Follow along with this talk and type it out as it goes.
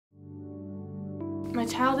My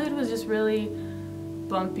childhood was just really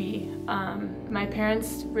bumpy. My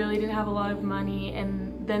parents really didn't have a lot of money,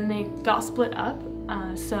 and then they got split up.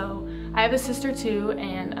 So I have a sister too,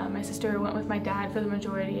 and my sister went with my dad for the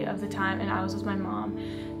majority of the time, and I was with my mom.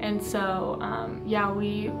 And so yeah,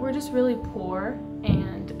 we were just really poor,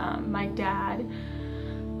 and my dad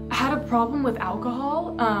had a problem with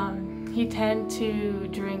alcohol. He tended to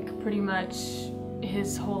drink pretty much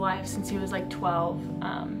his whole life since he was like 12,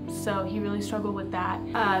 so he really struggled with that.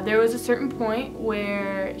 There was a certain point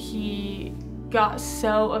where he got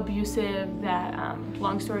so abusive that,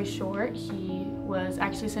 long story short, he was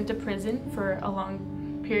actually sent to prison for a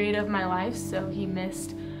long period of my life, so he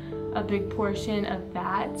missed a big portion of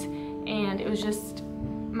that. And it was just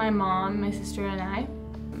my mom, my sister, and I.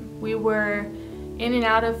 We were in and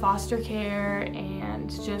out of foster care and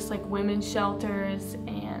just like women's shelters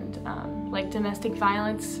and like domestic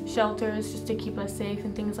violence shelters just to keep us safe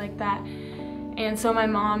and things like that. And so my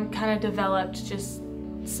mom kind of developed just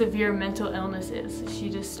severe mental illnesses. She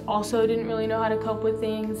just also didn't really know how to cope with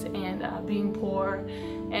things, and being poor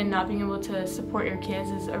and not being able to support your kids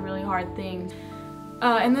is a really hard thing.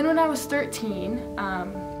 And then when I was 13,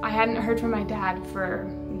 I hadn't heard from my dad for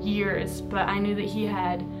years, but I knew that he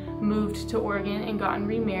had moved to Oregon and gotten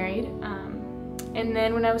remarried. And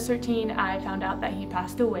then when I was 13, I found out that he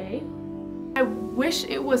passed away. I wish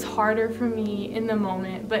it was harder for me in the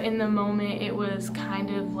moment, but in the moment it was kind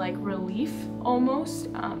of like relief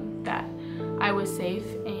almost, that I was safe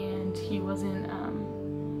and he wasn't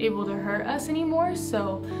able to hurt us anymore.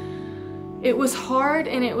 So it was hard,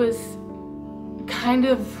 and it was kind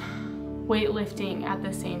of weightlifting at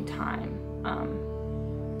the same time.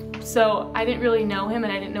 So I didn't really know him,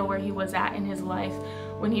 and I didn't know where he was at in his life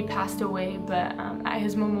when he passed away, but at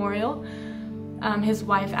his memorial, his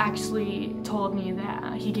wife actually told me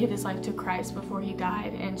that he gave his life to Christ before he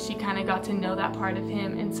died, and she kind of got to know that part of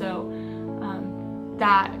him, and so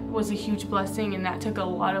that was a huge blessing, and that took a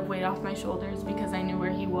lot of weight off my shoulders because I knew where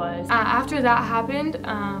he was. After that happened,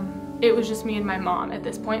 it was just me and my mom at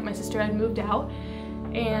this point. My sister had moved out,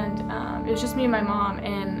 and it was just me and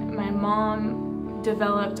my mom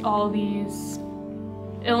developed all these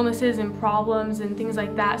illnesses and problems and things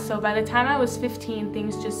like that. So by the time I was 15,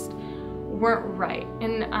 things just weren't right.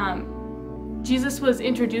 And Jesus was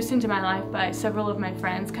introduced into my life by several of my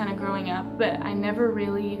friends kind of growing up, but I never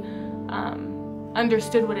really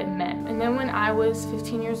understood what it meant. And then when I was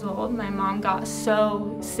 15 years old, my mom got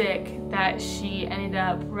so sick that she ended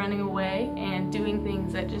up running away and doing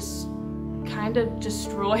things that just kind of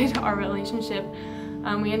destroyed our relationship.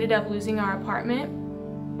 We ended up losing our apartment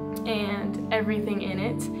and everything in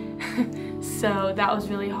it. So that was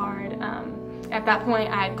really hard. At that point,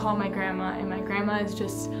 I had called my grandma, and my grandma is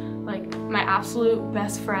just like my absolute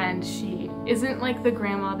best friend. She isn't like the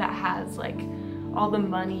grandma that has like all the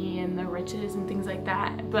money and the riches and things like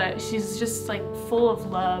that, but she's just like full of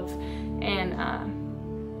love. And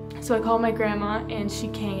so I called my grandma, and she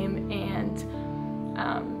came,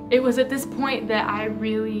 and it was at this point that I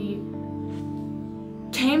really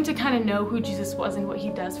came to kind of know who Jesus was and what he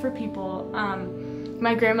does for people.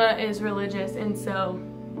 My grandma is religious, and so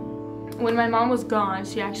when my mom was gone,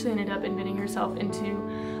 she actually ended up admitting herself into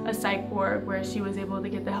a psych ward where she was able to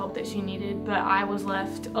get the help that she needed, but I was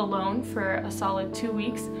left alone for a solid 2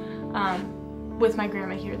 weeks with my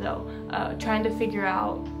grandma here though, trying to figure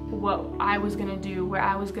out what I was gonna do, where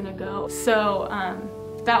I was gonna go. So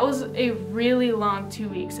that was a really long 2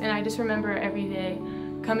 weeks, and I just remember every day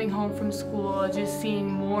coming home from school just seeing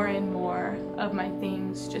more and more of my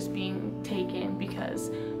things just being taken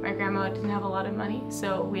because my grandma didn't have a lot of money,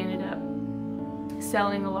 so we ended up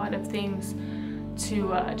selling a lot of things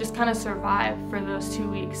to just kind of survive for those 2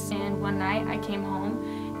 weeks. And one night I came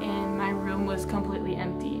home and my room was completely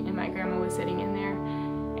empty, and my grandma was sitting in there,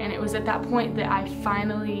 and it was at that point that I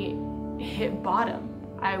finally hit bottom.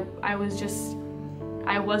 I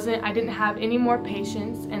didn't have any more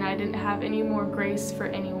patience, and I didn't have any more grace for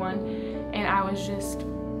anyone, and I was just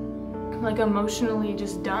like emotionally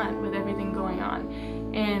just done with everything going on.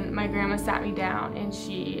 And my grandma sat me down and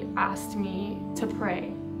she asked me to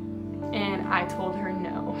pray, and I told her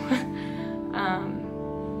no.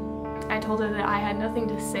 I told her that I had nothing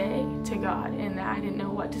to say to God and that I didn't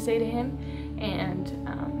know what to say to him, and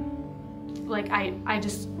like I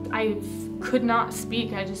could not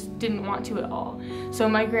speak. I just didn't want to at all. So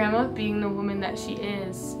my grandma, being the woman that she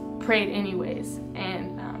is, prayed anyways,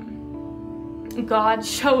 and God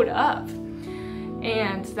showed up,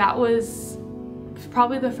 and that was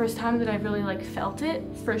probably the first time that I really like felt it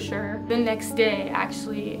for sure. The next day,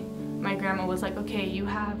 actually, my grandma was like, okay, you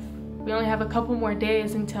have we only have a couple more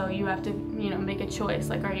days until you have to, make a choice.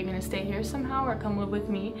 Like, are you going to stay here somehow or come live with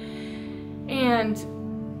me? And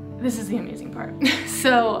this is the amazing part.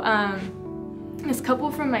 So this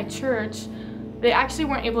couple from my church, they actually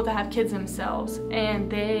weren't able to have kids themselves, and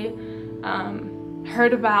they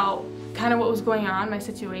heard about kind of what was going on, my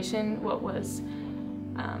situation, what was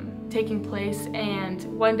taking place. And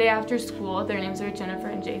one day after school, their names are Jennifer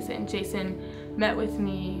and Jason met with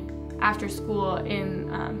me after school in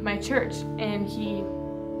my church, and he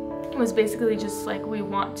was basically just like, we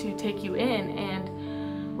want to take you in,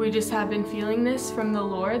 and we just have been feeling this from the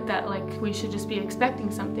Lord that like we should just be expecting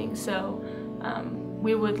something, so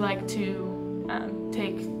we would like to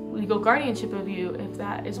take legal guardianship of you if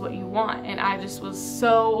that is what you want. And I just was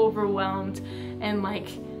so overwhelmed, and like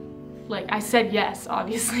I said yes,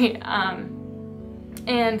 obviously,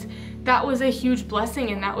 and that was a huge blessing,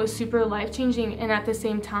 and that was super life-changing. And at the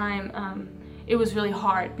same time, it was really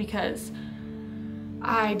hard because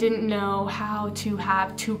I didn't know how to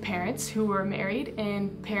have two parents who were married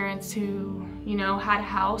and parents who, had a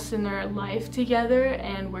house in their life together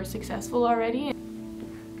and were successful already.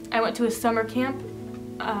 I went to a summer camp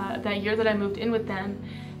that year that I moved in with them,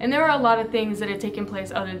 and there were a lot of things that had taken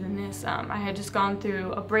place other than this. I had just gone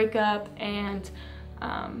through a breakup, and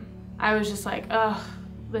I was just like, ugh,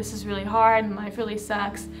 this is really hard and life really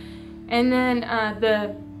sucks. And then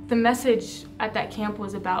the message at that camp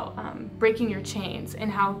was about breaking your chains,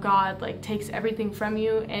 and how God like takes everything from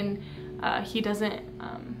you, and he doesn't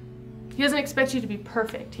expect you to be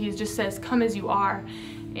perfect. He just says, come as you are.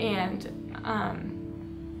 And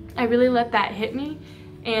I really let that hit me.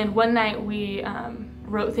 And one night we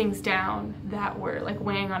wrote things down that were like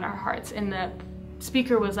weighing on our hearts, and the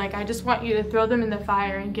speaker was like, I just want you to throw them in the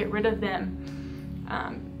fire and get rid of them,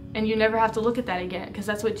 and you never have to look at that again, because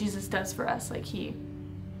that's what Jesus does for us. Like, he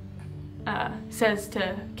says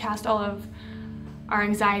to cast all of our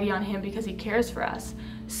anxiety on him because he cares for us.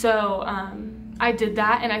 So I did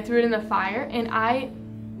that, and I threw it in the fire, and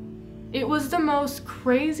it was the most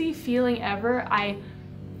crazy feeling ever.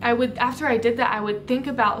 After I did that, I would think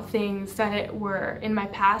about things that were in my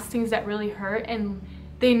past, things that really hurt, and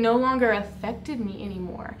they no longer affected me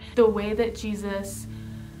anymore. The way that Jesus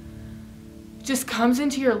just comes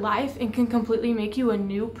into your life and can completely make you a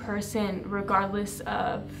new person, regardless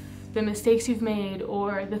of the mistakes you've made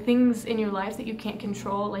or the things in your life that you can't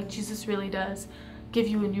control. Like, Jesus really does give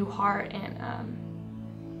you a new heart and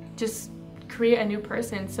just create a new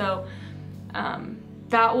person. So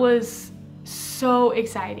that was so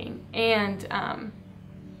exciting. And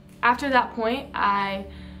after that point, I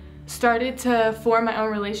started to form my own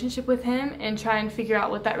relationship with him and try and figure out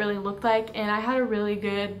what that really looked like. And I had a really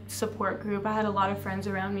good support group. I had a lot of friends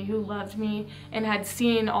around me who loved me and had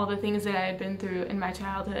seen all the things that I had been through in my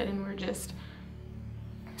childhood, and were just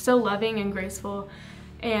so loving and graceful.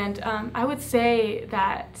 And I would say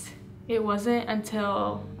that it wasn't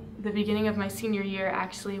until the beginning of my senior year,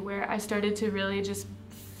 actually, where I started to really just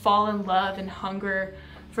fall in love and hunger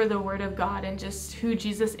for the Word of God and just who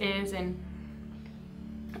Jesus is. And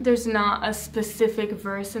there's not a specific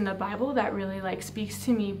verse in the Bible that really like speaks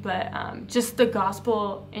to me, but just the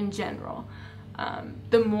gospel in general.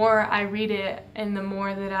 The more I read it and the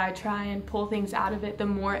more that I try and pull things out of it, the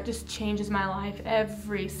more it just changes my life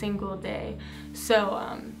every single day.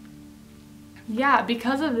 So yeah,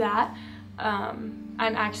 because of that, I'm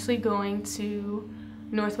actually going to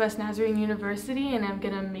Northwest Nazarene University, and I'm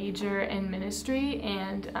gonna major in ministry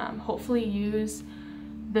and hopefully use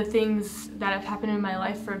the things that have happened in my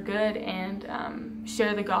life for good, and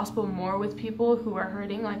share the gospel more with people who are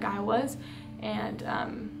hurting like I was, and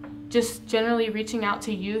just generally reaching out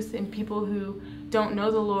to youth and people who don't know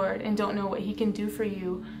the Lord and don't know what he can do for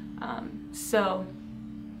you. So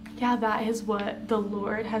yeah, that is what the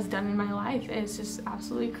Lord has done in my life. It's just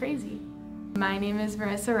absolutely crazy. My name is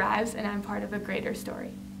Marissa Rives, and I'm part of a greater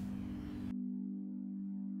story.